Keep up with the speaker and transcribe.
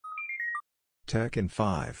Tech in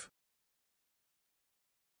 5.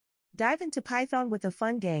 Dive into Python with a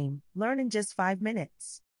fun game, learn in just 5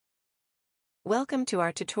 minutes. Welcome to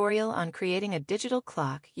our tutorial on creating a digital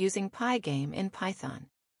clock using PyGame in Python.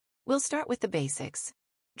 We'll start with the basics,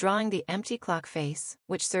 drawing the empty clock face,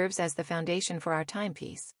 which serves as the foundation for our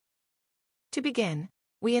timepiece. To begin,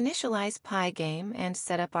 we initialize PyGame and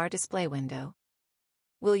set up our display window.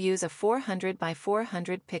 We'll use a 400 by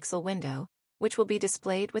 400 pixel window, which will be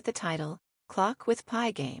displayed with the title, Clock with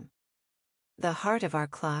PyGame. The heart of our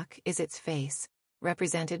clock is its face,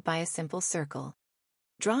 represented by a simple circle.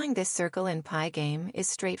 Drawing this circle in PyGame is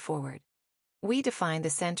straightforward. We define the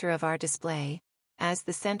center of our display as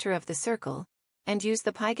the center of the circle and use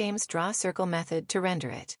the PyGame's draw circle method to render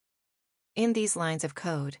it. In these lines of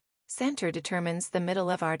code, center determines the middle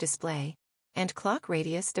of our display, and clock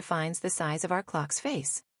radius defines the size of our clock's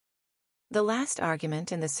face. The last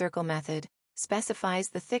argument in the circle method specifies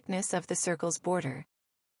the thickness of the circle's border.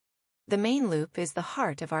 The main loop is the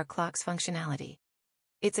heart of our clock's functionality.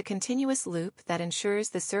 It's a continuous loop that ensures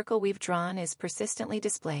the circle we've drawn is persistently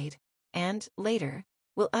displayed, and, later,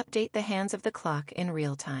 will update the hands of the clock in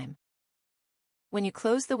real time. When you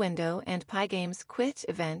close the window and PyGame's quit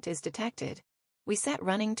event is detected, we set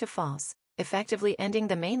running to false, effectively ending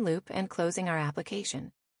the main loop and closing our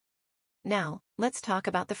application. Now, let's talk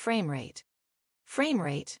about the frame rate. Frame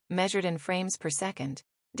rate, measured in frames per second,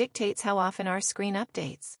 dictates how often our screen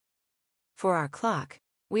updates. For our clock,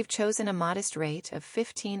 we've chosen a modest rate of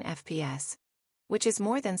 15 FPS, which is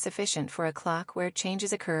more than sufficient for a clock where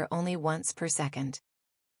changes occur only once per second.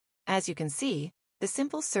 As you can see, the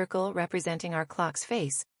simple circle representing our clock's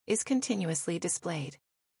face is continuously displayed.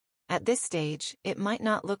 At this stage, it might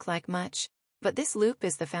not look like much, but this loop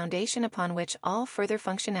is the foundation upon which all further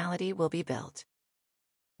functionality will be built.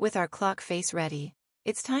 With our clock face ready,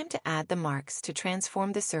 it's time to add the marks to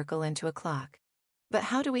transform the circle into a clock. But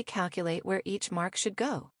how do we calculate where each mark should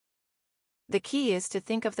go? The key is to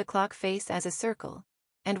think of the clock face as a circle,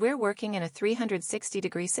 and we're working in a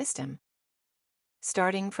 360-degree system.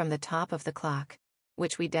 Starting from the top of the clock,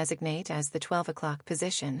 which we designate as the 12 o'clock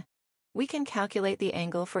position, we can calculate the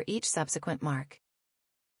angle for each subsequent mark.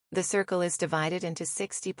 The circle is divided into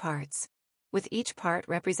 60 parts, with each part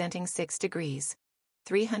representing 6 degrees.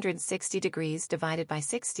 360 degrees divided by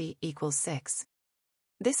 60 equals 6.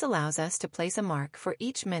 This allows us to place a mark for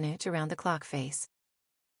each minute around the clock face.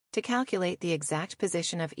 To calculate the exact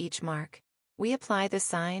position of each mark, we apply the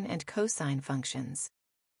sine and cosine functions.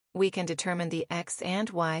 We can determine the x and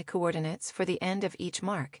y coordinates for the end of each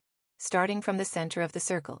mark, starting from the center of the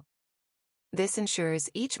circle. This ensures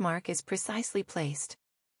each mark is precisely placed,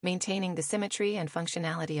 maintaining the symmetry and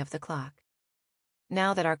functionality of the clock.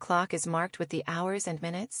 Now that our clock is marked with the hours and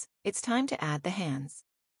minutes, it's time to add the hands.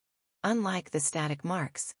 Unlike the static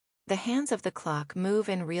marks, the hands of the clock move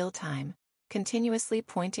in real time, continuously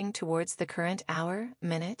pointing towards the current hour,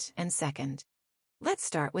 minute, and second. Let's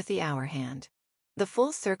start with the hour hand. The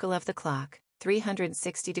full circle of the clock,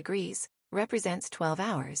 360 degrees, represents 12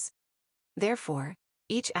 hours. Therefore,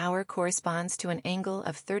 each hour corresponds to an angle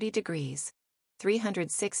of 30 degrees,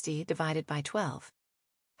 360 divided by 12.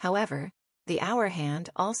 However, the hour hand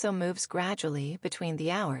also moves gradually between the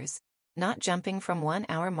hours, not jumping from one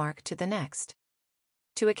hour mark to the next.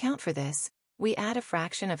 To account for this, we add a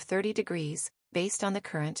fraction of 30 degrees based on the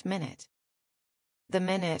current minute. The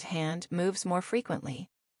minute hand moves more frequently,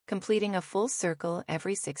 completing a full circle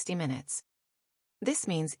every 60 minutes. This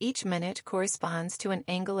means each minute corresponds to an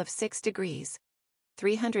angle of 6 degrees,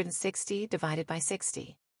 360 divided by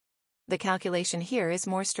 60. The calculation here is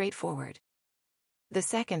more straightforward. The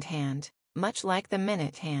second hand, much like the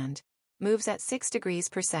minute hand, moves at 6 degrees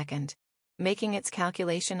per second, making its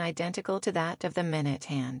calculation identical to that of the minute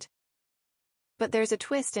hand. But there's a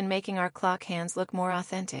twist in making our clock hands look more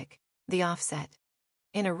authentic: the offset.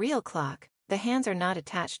 In a real clock, the hands are not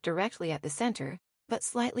attached directly at the center, but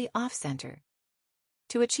slightly off-center.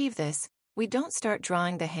 To achieve this, we don't start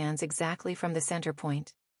drawing the hands exactly from the center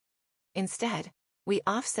point. Instead, we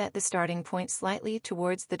offset the starting point slightly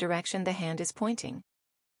towards the direction the hand is pointing.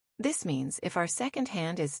 This means if our second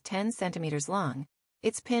hand is 10 centimeters long,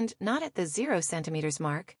 it's pinned not at the 0 centimeters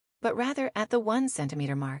mark, but rather at the 1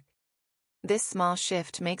 centimeter mark. This small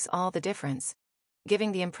shift makes all the difference,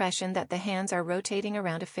 giving the impression that the hands are rotating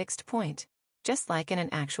around a fixed point, just like in an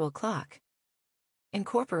actual clock.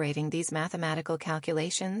 Incorporating these mathematical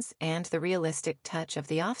calculations and the realistic touch of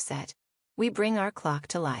the offset, we bring our clock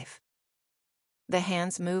to life. The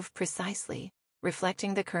hands move precisely,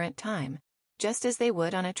 reflecting the current time, just as they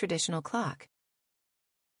would on a traditional clock.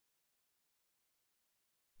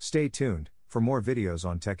 Stay tuned for more videos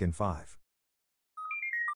on Tech in 5.